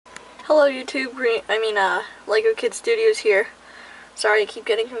Hello YouTube, Lego Kid Studios here. Sorry, I keep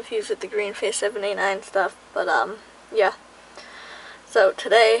getting confused with the Greenface 789 stuff, but yeah. So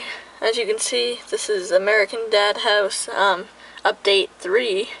today, as you can see, this is American Dad House, update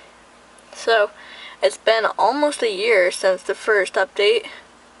 3. So, it's been almost a year since the first update.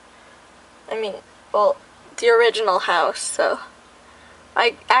 The original house, so.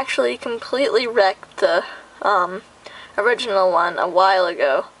 I actually completely wrecked the, original one a while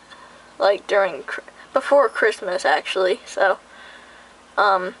ago. Like before Christmas actually, so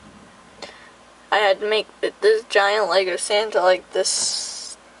I had to make this giant Lego Santa like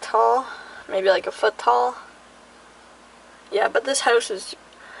this tall, maybe like a foot tall. Yeah, but this house is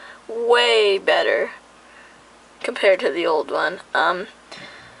way better compared to the old one.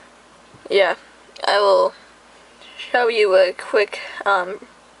 Yeah, I will show you a quick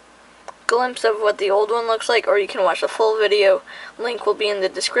glimpse of what the old one looks like, or you can watch the full video. Link will be in the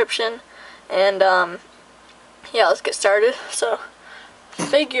description. And, yeah, let's get started. So,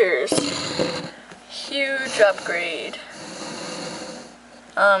 figures. Huge upgrade.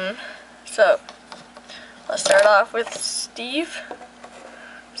 So, let's start off with Steve.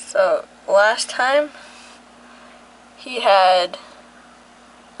 So, last time, he had,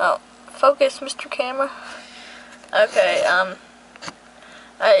 focus, Mr. Camera. Okay,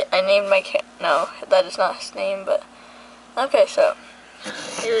 I named my no, that is not his name, but, okay, so,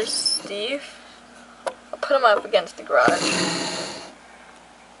 here's Steve. I'll put him up against the garage.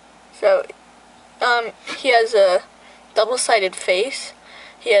 So, he has a double-sided face.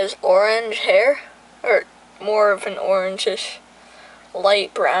 He has orange hair, or more of an orangish,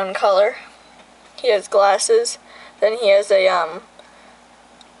 light brown color. He has glasses. Then he has a,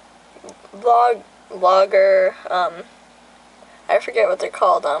 logger, I forget what they're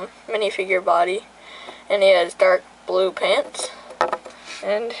called, minifigure body. And he has dark blue pants.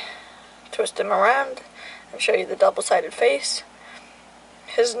 And twist him around and show you the double-sided face.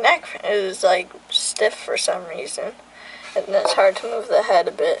 His neck is like stiff for some reason, and it's hard to move the head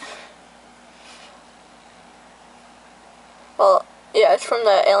a bit. Well, yeah, it's from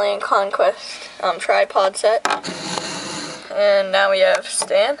the Alien Conquest tripod set. And now we have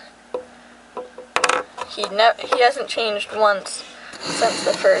Stan. He hasn't changed once since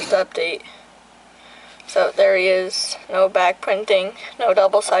the first update. So there he is, no back printing, no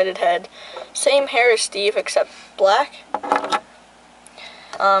double-sided head. Same hair as Steve, except black.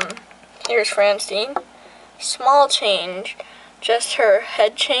 Here's Francine. Small change, just her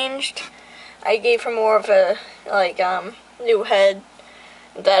head changed. I gave her more of a, new head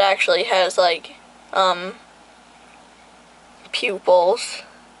that actually has, pupils,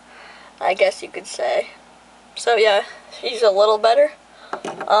 I guess you could say. So yeah, she's a little better.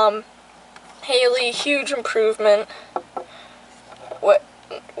 Haley, huge improvement.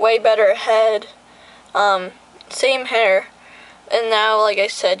 Way better head. Same hair. And now, like I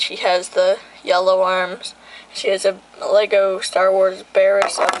said, she has the yellow arms. She has a Lego Star Wars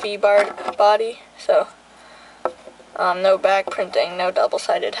Barriss FE body. So, no back printing, no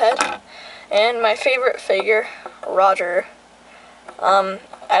double-sided head. And my favorite figure, Roger. I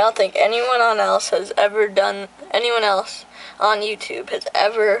don't think anyone else on YouTube has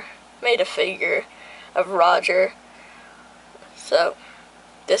ever made a figure of Roger. So,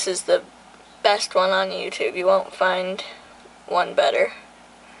 this is the best one on YouTube. You won't find one better.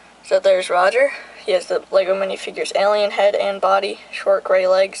 So there's Roger. He has the Lego minifigures alien head and body, short gray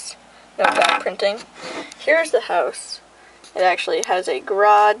legs, no back printing. Here's the house. It actually has a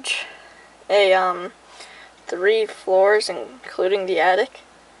garage, 3 floors including the attic.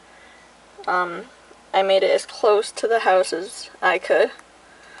 I made it as close to the house as I could.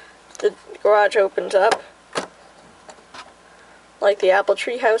 The garage opens up like the Apple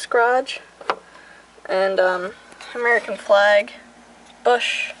Tree House garage. And American flag,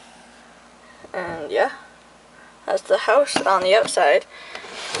 bush, and yeah, that's the house on the outside.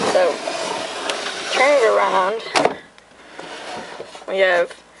 So, turn it around, we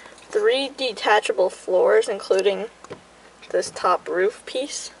have 3 detachable floors, including this top roof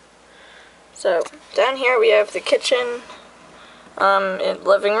piece. So, down here we have the kitchen, and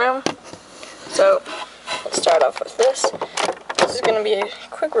living room. So, let's start off with this. This is going to be a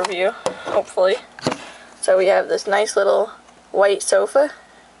quick review, hopefully. So we have this nice little white sofa,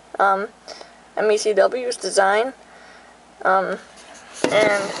 MECW's design, and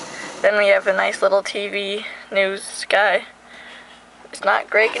then we have a nice little TV news guy. It's not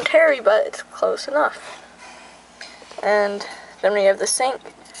Greg and Terry, but it's close enough. And then we have the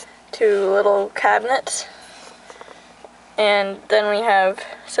sink, 2 little cabinets, and then we have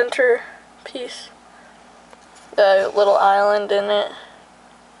centerpiece, the little island in it,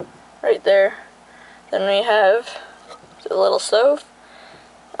 right there. Then we have the little stove.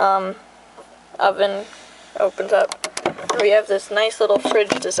 Oven opens up. We have this nice little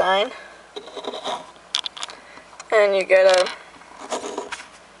fridge design. And you get a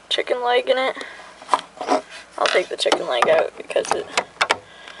chicken leg in it. I'll take the chicken leg out because it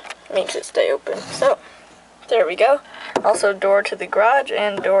makes it stay open. So, there we go. Also door to the garage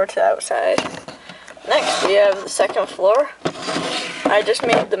and door to outside. Next, we have the second floor. I just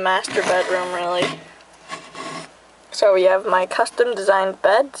made the master bedroom, really. So we have my custom designed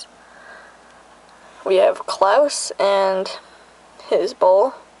beds. We have Klaus and his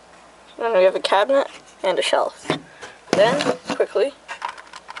bowl. And we have a cabinet and a shelf. Then, quickly,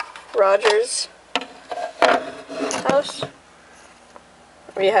 Roger's house.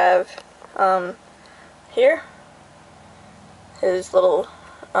 We have, here, his little,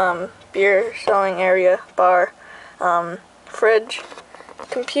 beer selling area, bar, fridge,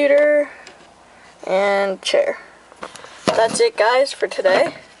 computer, and chair. That's it, guys, for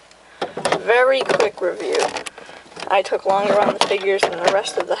today. Very quick review. I took longer on the figures than the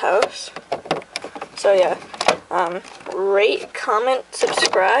rest of the house. So yeah, rate, comment,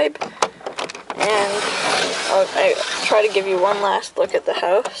 subscribe, and I try to give you one last look at the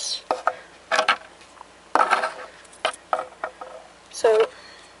house. So,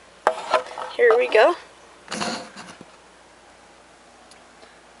 here we go.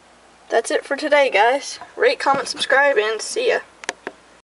 That's it for today, guys. Rate, comment, subscribe, and see ya.